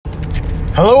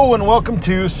Hello and welcome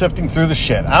to Sifting Through the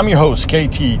Shit. I'm your host,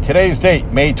 KT. Today's date,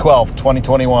 May 12th,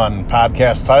 2021.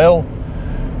 Podcast title,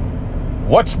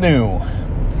 What's New?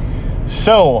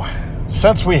 So,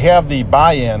 since we have the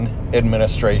Buyin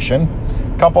administration,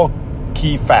 a couple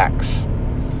key facts.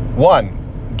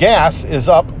 One, gas is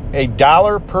up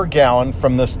 $1 per gallon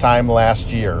from this time last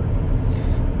year.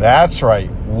 That's right,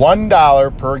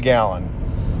 $1 per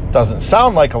gallon. Doesn't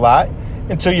sound like a lot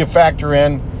until you factor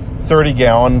in 30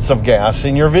 gallons of gas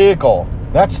in your vehicle.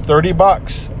 That's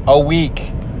 $30 a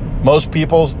week. Most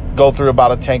people go through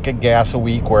about a tank of gas a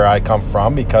week where I come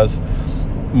from because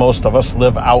most of us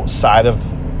live outside of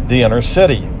the inner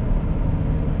city.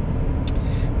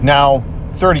 Now,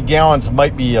 30 gallons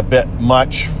might be a bit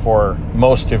much for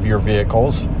most of your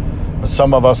vehicles, but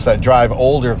some of us that drive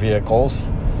older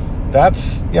vehicles,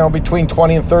 that's, between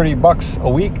 20 and 30 bucks a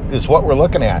week is what we're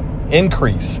looking at.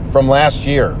 Increase from last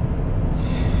year.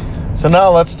 So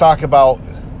now let's talk about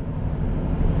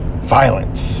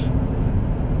violence.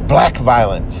 Black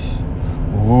violence.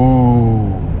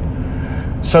 Ooh.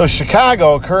 So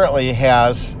Chicago currently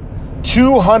has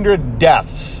 200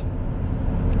 deaths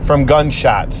from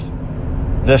gunshots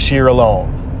this year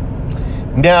alone.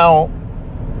 Now,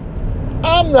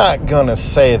 I'm not going to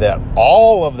say that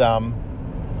all of them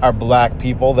are black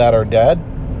people that are dead.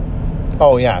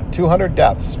 Oh yeah, 200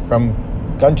 deaths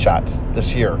from gunshots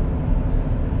this year.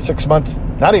 6 months,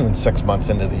 not even 6 months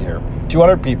into the year,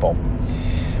 200 people.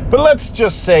 But let's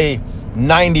just say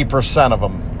 90% of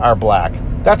them are black.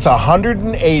 That's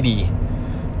 180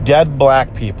 dead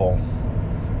black people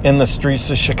in the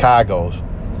streets of Chicago.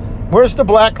 Where's the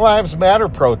Black Lives Matter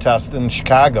protest in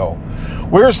Chicago?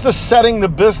 Where's the setting the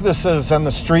businesses and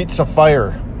the streets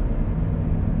afire?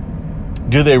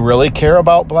 Do they really care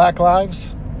about black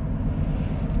lives?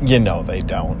 You know they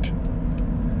don't.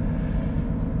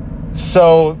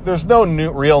 So there's no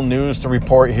real news to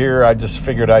report here. I just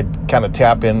figured I'd kind of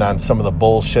tap in on some of the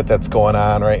bullshit that's going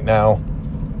on right now.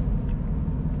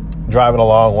 Driving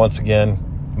along once again.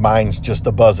 Mine's just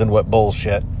a buzzing with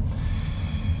bullshit.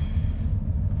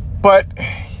 But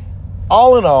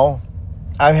all in all,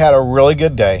 I've had a really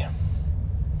good day.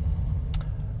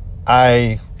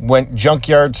 I went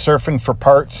junkyard surfing for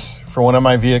parts for one of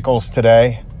my vehicles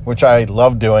today, which I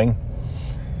love doing.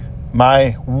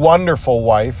 My wonderful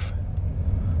wife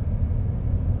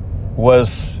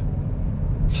was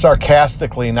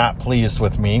sarcastically not pleased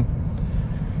with me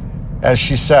as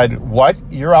she said, "What?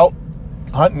 You're out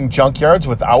hunting junkyards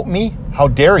without me? How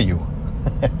dare you?"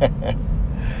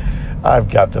 I've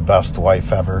got the best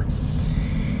wife ever.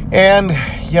 And,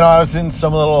 I was in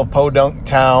some little podunk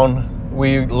town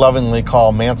we lovingly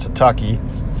call Mansatucky,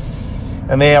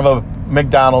 and they have a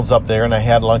McDonald's up there, and I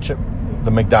had lunch at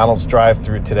the McDonald's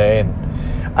drive-thru today, and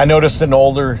I noticed an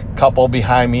older couple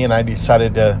behind me, and I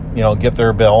decided to, get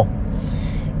their bill.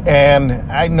 And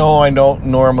I know I don't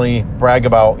normally brag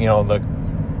about, the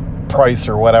price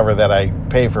or whatever that I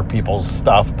pay for people's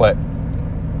stuff, but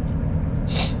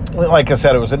like I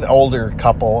said, it was an older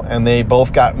couple, and they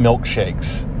both got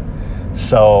milkshakes.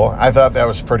 So I thought that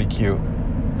was pretty cute.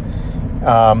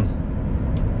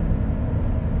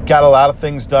 Got a lot of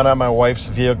things done on my wife's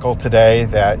vehicle today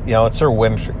that, it's her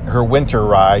winter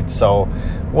ride, so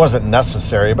it wasn't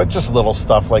necessary, but just little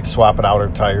stuff like swapping out her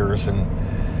tires and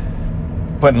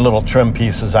putting little trim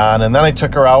pieces on. And then I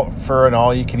took her out for an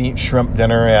all-you-can-eat shrimp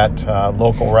dinner at a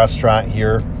local restaurant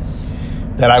here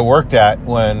that I worked at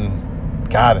when,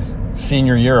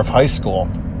 senior year of high school.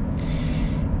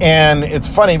 And it's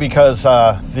funny because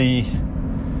the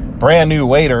brand new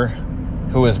waiter,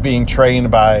 who is being trained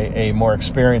by a more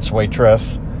experienced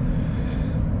waitress,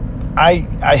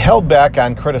 I held back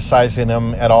on criticizing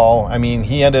him at all. I mean,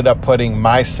 he ended up putting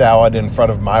my salad in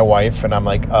front of my wife, and I'm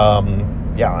like,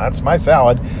 yeah, that's my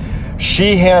salad.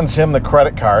 She hands him the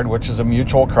credit card, which is a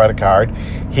mutual credit card.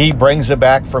 He brings it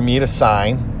back for me to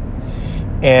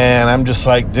sign, and I'm just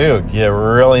like, dude, you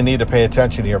really need to pay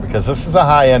attention here because this is a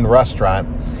high-end restaurant,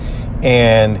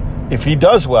 and if he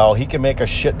does well, he can make a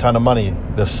shit ton of money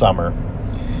this summer.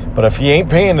 But if he ain't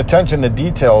paying attention to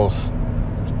details,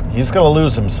 he's going to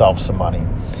lose himself some money.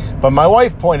 But my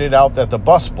wife pointed out that the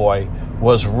busboy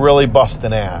was really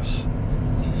busting ass.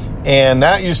 And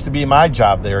that used to be my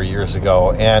job there years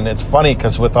ago. And it's funny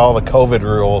because with all the COVID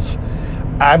rules,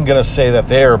 I'm going to say that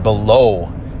they are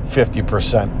below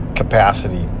 50%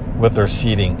 capacity with their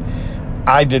seating.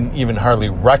 I didn't even hardly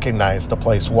recognize the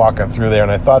place walking through there.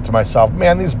 And I thought to myself,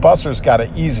 man, these bussers got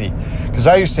it easy. Because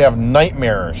I used to have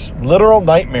nightmares, literal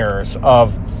nightmares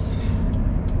of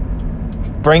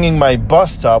bringing my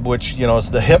bus tub, which,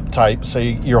 is the hip type. So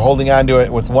you're holding onto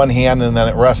it with one hand and then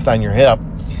it rests on your hip.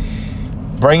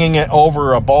 bringing it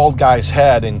over a bald guy's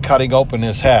head and cutting open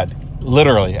his head.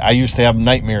 Literally, I used to have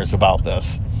nightmares about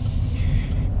this.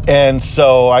 And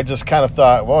so I just kind of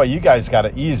thought, well, you guys got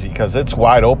it easy because it's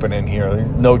wide open in here. There's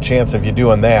no chance of you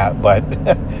doing that. But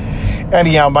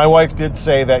anyhow, my wife did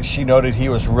say that she noted he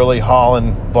was really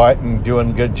hauling butt and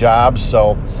doing good jobs.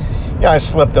 So, yeah, I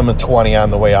slipped him a 20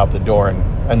 on the way out the door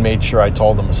and made sure I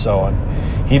told him so.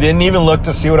 And he didn't even look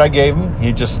to see what I gave him.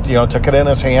 He just, took it in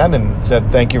his hand and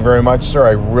said, "Thank you very much, sir.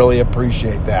 I really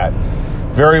appreciate that."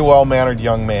 Very well-mannered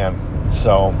young man.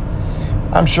 So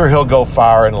I'm sure he'll go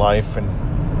far in life and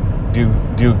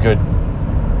do good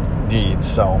deeds.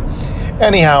 So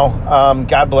anyhow,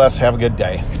 God bless. Have a good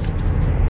day.